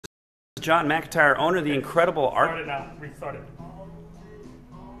John McIntyre, owner of the incredible art. Start it now. Restart it.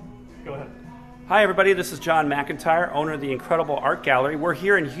 Go ahead. Hi everybody, this is John McIntyre, owner of the Incredible Art Gallery. We're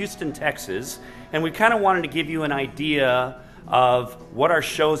here in Houston, Texas, and we kind of wanted to give you an idea of what our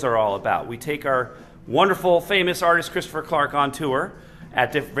shows are all about. We take our wonderful, famous artist Christopher Clark on tour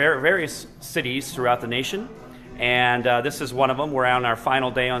at various cities throughout the nation, and this is one of them. We're on our final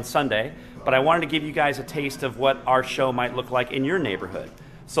day on Sunday, but I wanted to give you guys a taste of what our show might look like in your neighborhood.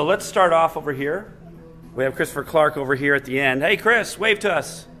 So let's start off over here. We have Christopher Clark over here at the end. Hey Chris, wave to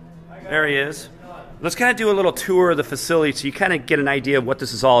us. There he is. Let's kind of do a little tour of the facility so you kind of get an idea of what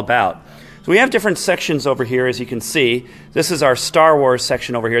this is all about. So we have different sections over here, as you can see. This is our Star Wars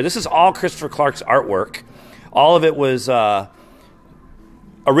section over here. This is all Christopher Clark's artwork. All of it was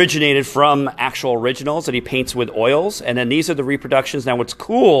originated from actual originals that he paints with oils, and then these are the reproductions. Now what's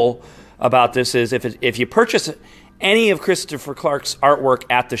cool about this is if you purchase any of Christopher Clark's artwork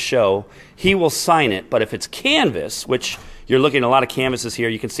at the show, he will sign it. But if it's canvas, which you're looking at a lot of canvases here,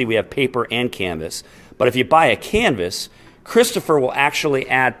 you can see we have paper and canvas. But if you buy a canvas, Christopher will actually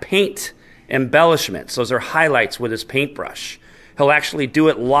add paint embellishments. Those are highlights with his paintbrush. He'll actually do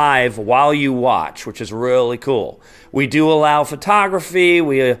it live while you watch, which is really cool. We do allow photography.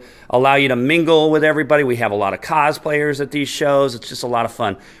 We allow you to mingle with everybody. We have a lot of cosplayers at these shows. It's just a lot of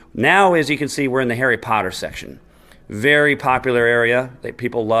fun. Now, as you can see, we're in the Harry Potter section. Very popular area.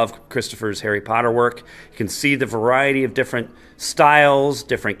 People love Christopher's Harry Potter work. You can see the variety of different styles,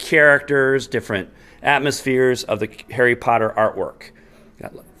 different characters, different atmospheres of the Harry Potter artwork.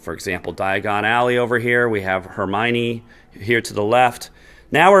 For example, Diagon Alley over here. We have Hermione here to the left.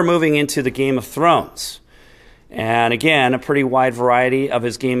 Now we're moving into the Game of Thrones. And again, a pretty wide variety of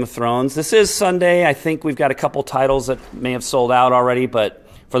his Game of Thrones. This is Sunday. I think we've got a couple titles that may have sold out already, but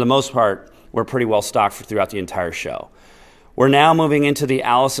for the most part, we're pretty well stocked throughout the entire show. We're now moving into the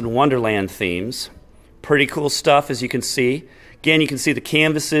Alice in Wonderland themes. Pretty cool stuff, as you can see. Again, you can see the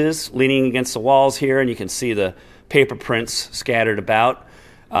canvases leaning against the walls here, and you can see the paper prints scattered about.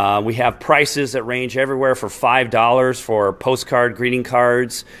 We have prices that range everywhere for $5 for postcard greeting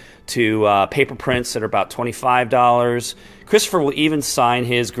cards to paper prints that are about $25. Christopher will even sign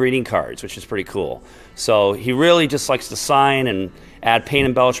his greeting cards, which is pretty cool. So he really just likes to sign and add paint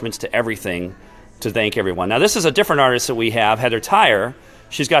embellishments to everything to thank everyone. Now this is a different artist that we have, Heather Tyre.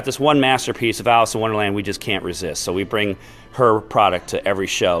 She's got this one masterpiece of Alice in Wonderland we just can't resist. So we bring her product to every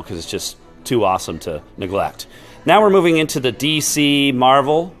show because it's just too awesome to neglect. Now we're moving into the DC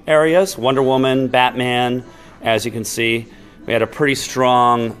Marvel areas, Wonder Woman, Batman. As you can see, we had a pretty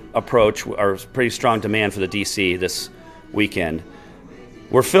strong approach, or pretty strong demand for the DC this weekend.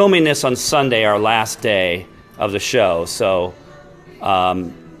 We're filming this on Sunday, our last day of the show, so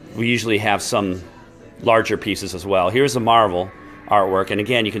we usually have some larger pieces as well. Here's the Marvel artwork, and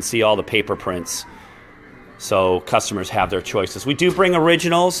again, you can see all the paper prints, so customers have their choices. We do bring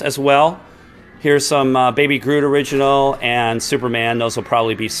originals as well. Here's some Baby Groot original and Superman. Those will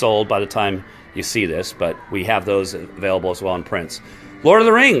probably be sold by the time you see this, but we have those available as well in prints. Lord of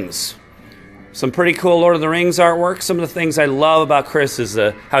the Rings. Some pretty cool Lord of the Rings artwork. Some of the things I love about Chris is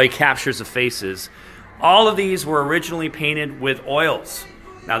how he captures the faces. All of these were originally painted with oils.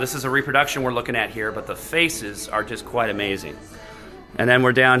 Now this is a reproduction we're looking at here, but the faces are just quite amazing. And then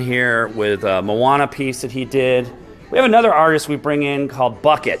we're down here with a Moana piece that he did. We have another artist we bring in called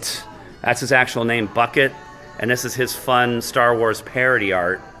Bucket. That's his actual name, Bucket. And this is his fun Star Wars parody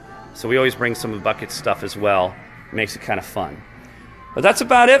art. So we always bring some of Bucket's stuff as well. It makes it kind of fun. But that's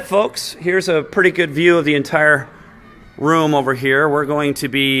about it, folks. Here's a pretty good view of the entire room over here. We're going to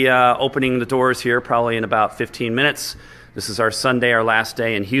be opening the doors here probably in about 15 minutes. This is our Sunday, our last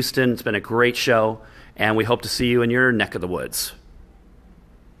day in Houston. It's been a great show, and we hope to see you in your neck of the woods.